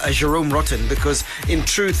Jerome Rothen, because in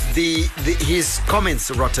truth, his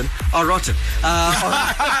comments are rotten.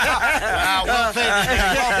 Well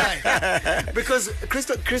played. Because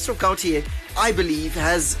Christophe Galtier, I believe,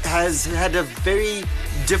 has had a very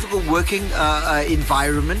difficult working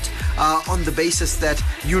environment on the basis that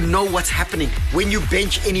you know what's happening when you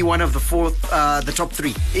bench any one of the top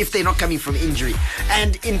three if they're not coming from injury.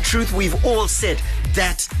 And in truth, we've all said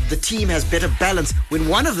that the team has better balance when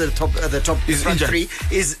one of the top three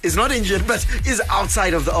is not injured but is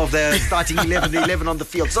outside of the starting 11 on the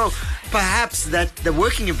field. So perhaps that the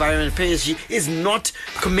working environment at PSG is not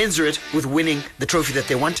commensurate with winning the trophy that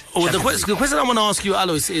they want. The question I want to ask you,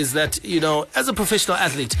 Alois, is that, as a professional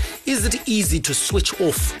athlete, is it easy to switch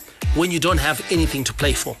off when you don't have anything to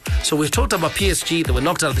play for? So we've talked about PSG. They were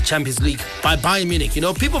knocked out of the Champions League by Bayern Munich.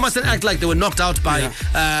 People mustn't act like they were knocked out by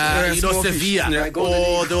Sevilla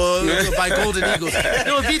or by Golden Eagles.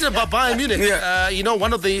 They were beaten by Bayern Munich,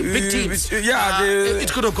 one of the big teams.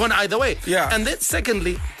 It could have gone either way. And then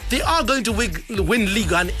secondly, they are going to win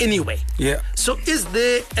Ligue 1 anyway. So is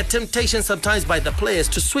there a temptation sometimes by the players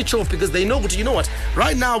to switch off because they know, but you know what?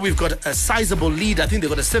 Right now we've got a sizable lead. I think they've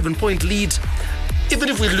got a 7-point lead. Even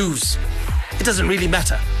if we lose, it doesn't really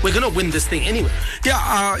matter. We're going to win this thing anyway.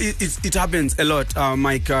 It happens a lot,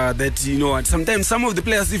 Mike, that, sometimes some of the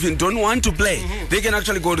players even don't want to play. They can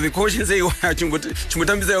actually go to the coach and say,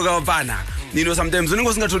 sometimes,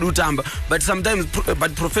 but sometimes,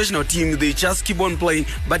 but professional team, they just keep on playing.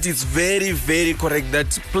 But it's very, very correct that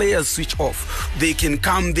players switch off. They can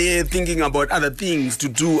come there thinking about other things to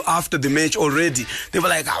do after the match already. They were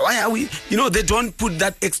like, why are we, they don't put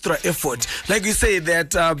that extra effort. Like we say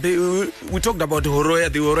that, we talked about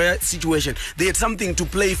Horoya, the Horoya situation. They had something to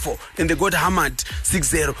play for and they got hammered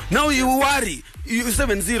 6-0. Now you worry. You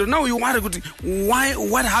 7-0. Now you worry. Why?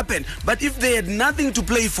 What happened? But if they had nothing to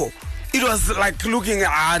play for, it was like looking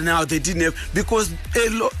now they didn't have, because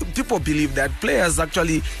people believe that players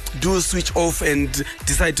actually do switch off and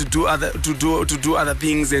decide to do other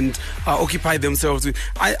things and occupy themselves.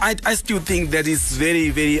 I still think that is very,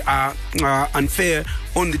 very unfair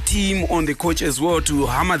on the team, on the coach as well, to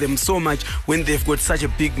hammer them so much when they've got such a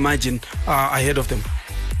big margin ahead of them.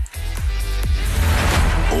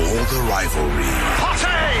 All the rivalry.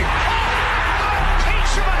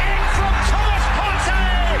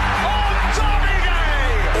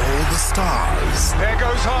 The stars. There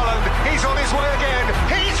goes Haaland. He's on his way again.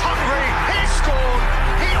 He's hungry. He's scored.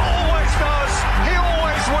 He always does. He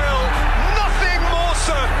always will. Nothing more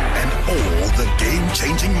certain. And all the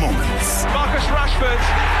game-changing moments. Marcus Rashford.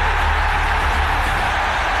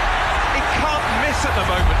 He can't miss at the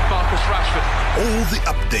moment, Marcus Rashford. All the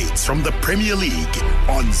updates from the Premier League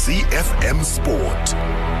on ZiFM Sport.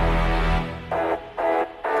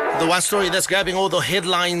 The one story that's grabbing all the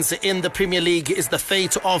headlines in the Premier League is the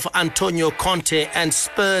fate of Antonio Conte, and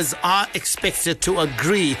Spurs are expected to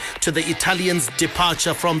agree to the Italian's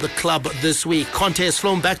departure from the club this week. Conte has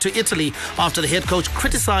flown back to Italy after the head coach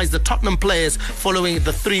criticised the Tottenham players following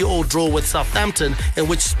the 3-3 draw with Southampton, in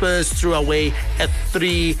which Spurs threw away a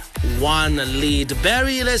 3-1 lead.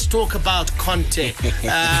 Barry, let's talk about Conte.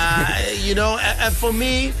 And for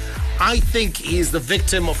me, I think he's the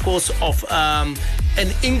victim, of course, of an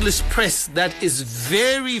English press that is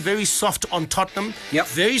very, very soft on Tottenham,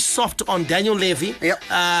 very soft on Daniel Levy,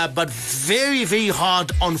 but very, very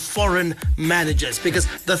hard on foreign managers, because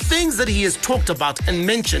the things that he has talked about and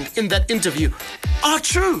mentioned in that interview are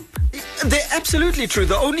true. They're absolutely true.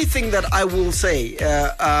 The only thing that I will say,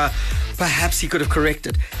 perhaps he could have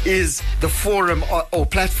corrected, is the forum or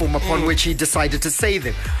platform upon which he decided to say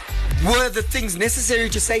them. Were the things necessary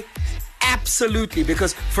to say? Absolutely,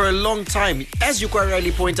 because for a long time, as you quite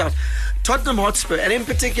rightly point out, Tottenham Hotspur, and in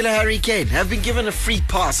particular Harry Kane, have been given a free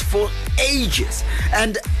pass for ages.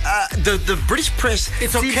 And the British press...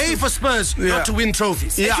 It's okay for Spurs not to win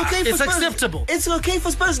trophies. It's okay for It's Spurs. Acceptable. It's okay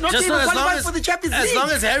for Spurs not to even qualify for the Champions League. As long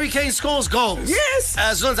as Harry Kane scores goals. Yes.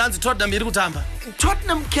 As long as Tottenham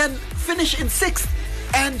can finish in 6th.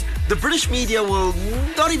 And the British media will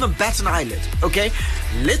not even bat an eyelid, okay?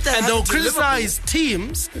 Let that. And they'll criticize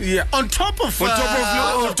teams on top of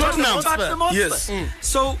Tottenham Hotspur. Yes.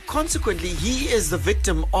 So consequently, he is the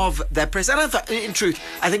victim of that press. And in truth,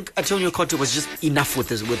 I think Antonio Conte was just enough with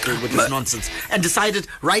this nonsense and decided,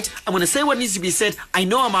 right, I'm going to say what needs to be said. I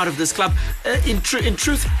know I'm out of this club. In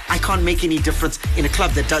truth, I can't make any difference in a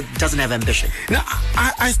club that doesn't have ambition. Now,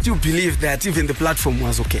 I still believe that even the platform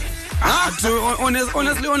was okay.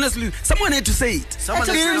 Honestly, someone had to say it. Someone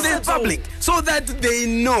in the public, so that they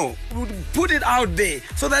know. Put it out there,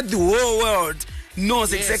 so that the whole world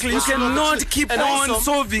knows exactly. You cannot keep on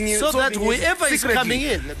solving it. So that whoever is coming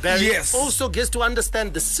in, Barry, also gets to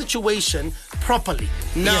understand the situation properly.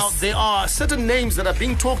 Now, there are certain names that are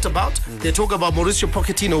being talked about. They talk about Mauricio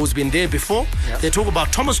Pochettino, who's been there before. They talk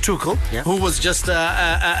about Thomas Tuchel, who was just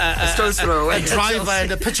a stone's throw, a driver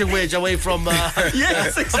and a pitching wedge away from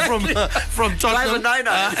from Tottenham.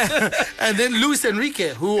 And then Luis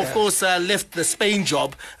Enrique, who of course left the Spain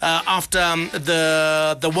job after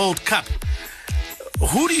the World Cup.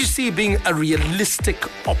 Who do you see being a realistic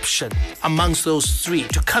option amongst those three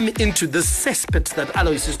to come into the cesspit that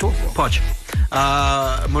Alois is talking about? Poch.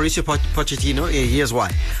 Mauricio Pochettino, here's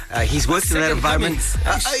why. He's worked in that environment.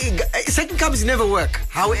 Second comings never work.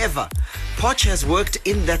 However, Poch has worked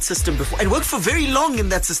in that system before and worked for very long in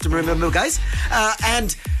that system, remember, guys?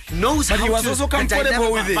 And knows how to... But he was also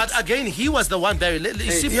comfortable with it. But again, he was the one, Barry.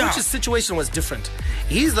 You see, Poch's situation was different.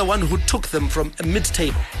 He's the one who took them from a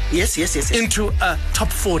mid-table. Yes. Into a top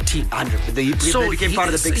 4 team. They became part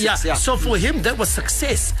of the big six. Yeah. So for him, that was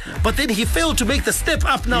success. But then he failed to make the step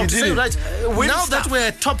up now to say, right, now that we're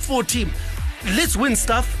a top 4 team, let's win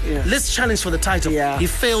stuff. Let's challenge for the title. He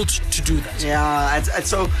failed to do that. And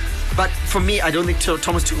so, but for me, I don't think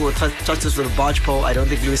Thomas Tuchel will touch this with a barge pole. I don't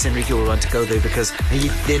think Luis Enrique will want to go there because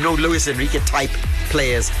there are no Luis Enrique type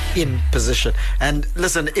players in position. And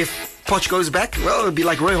listen, if Poch goes back, well, it'll be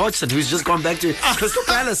like Roy Hodgson, who's just gone back to Crystal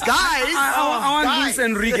Palace. Guys! I want Luis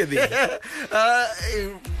Enrique there.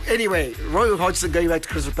 Anyway, Roy Hodgson going back to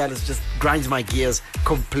Crystal Palace just grinds my gears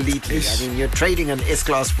completely. I mean, you're trading an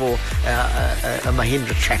S-Class for a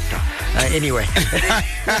Mahindra tractor. Anyway,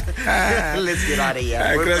 let's get out of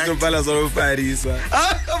here. Crystal Palace or Paris. We're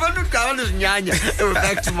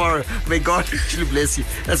back tomorrow. May God actually bless you.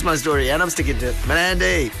 That's my story, and I'm sticking to it.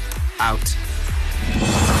 Manande, out.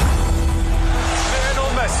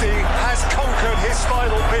 Messi has conquered his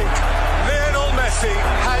final peak. Lionel Messi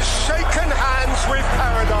has shaken hands with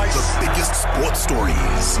paradise. The biggest sports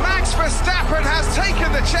stories. Max Verstappen has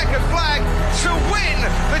taken the checkered flag to win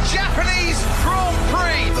the Japanese Grand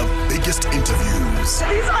Prix. The biggest interviews.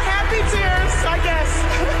 These are happy tears, I guess.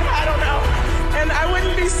 I don't know. And I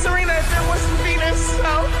wouldn't be Serena if it wasn't Venus.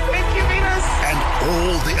 So thank you, Venus. And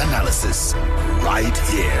all the analysis right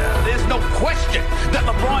here. There's no question that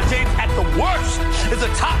LeBron James at the worst is a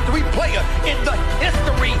top 3 player in the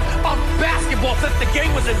history of basketball since the game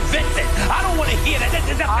was invented. I don't want to hear that.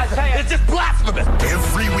 It's just blasphemous.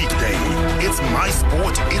 Every weekday, it's my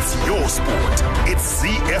sport, it's your sport. It's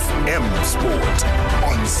ZiFM Sport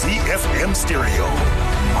on ZiFM Stereo.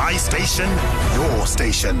 My station, your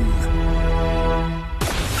station.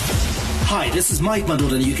 Hi, this is Mike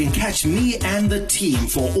Madoda, and you can catch me and the team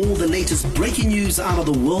for all the latest breaking news out of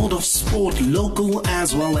the world of sport, local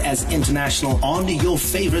as well as international, on your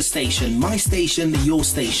favorite station, my station, your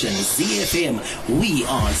station, ZiFM. We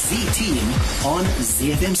are Z Team on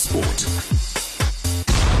ZiFM Sport.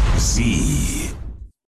 Z.